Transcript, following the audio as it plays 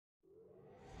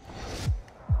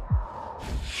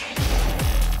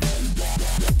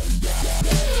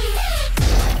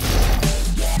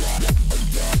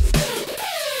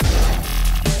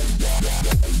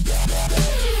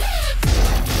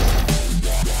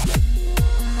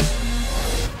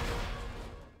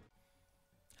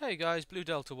Hey guys, Blue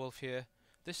Delta Wolf here.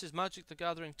 This is Magic the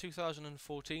Gathering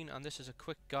 2014 and this is a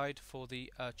quick guide for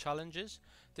the challenges.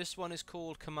 This one is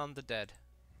called Command the Dead.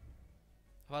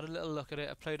 I've had a little look at it,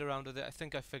 I played around with it, I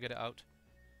think I figured it out.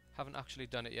 Haven't actually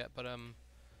done it yet, but I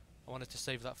wanted to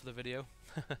save that for the video.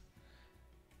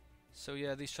 So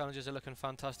yeah, these challenges are looking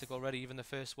fantastic already, even the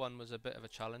first one was a bit of a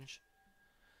challenge.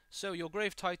 So your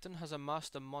Grave Titan has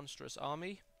amassed a monstrous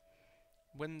army.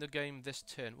 Win the game this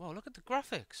turn. Whoa, look at the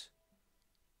graphics!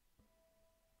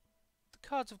 The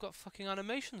cards have got fucking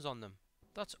animations on them.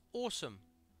 That's awesome.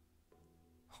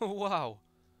 Oh wow.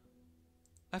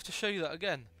 I have to show you that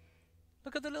again.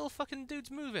 Look at the little fucking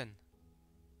dudes moving.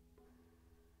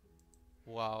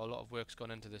 Wow, a lot of work's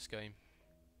gone into this game.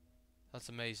 That's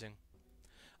amazing.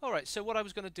 Alright, so what I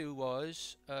was going to do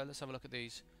was, let's have a look at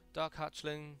these. Dark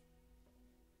Hatchling,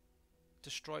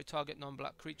 destroy target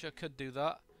non-black creature, could do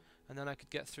that. And then I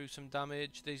could get through some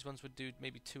damage. These ones would do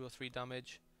maybe 2 or 3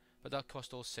 damage. But that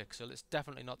cost all 6, so it's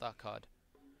definitely not that card.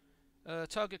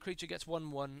 Target creature gets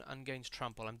 1/1 and gains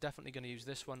trample. I'm definitely going to use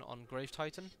this one on Grave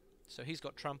Titan. So he's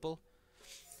got trample.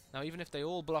 Now even if they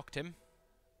all blocked him,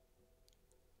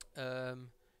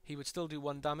 he would still do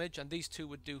 1 damage, and these two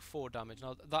would do 4 damage.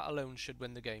 Now that alone should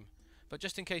win the game. But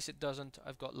just in case it doesn't,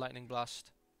 I've got Lightning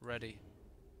Blast ready.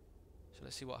 So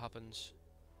let's see what happens.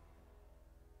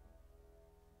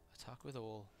 Attack with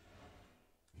all.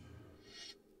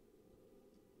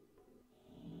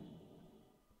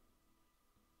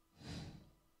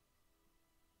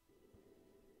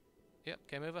 Yep,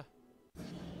 game over.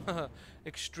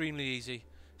 Extremely easy.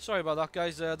 Sorry about that,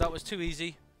 guys. That was too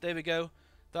easy. There we go.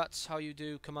 That's how you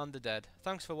do Command the Dead.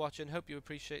 Thanks for watching. Hope you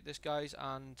appreciate this, guys.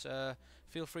 And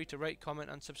feel free to rate,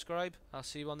 comment, and subscribe. I'll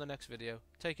see you on the next video.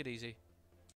 Take it easy.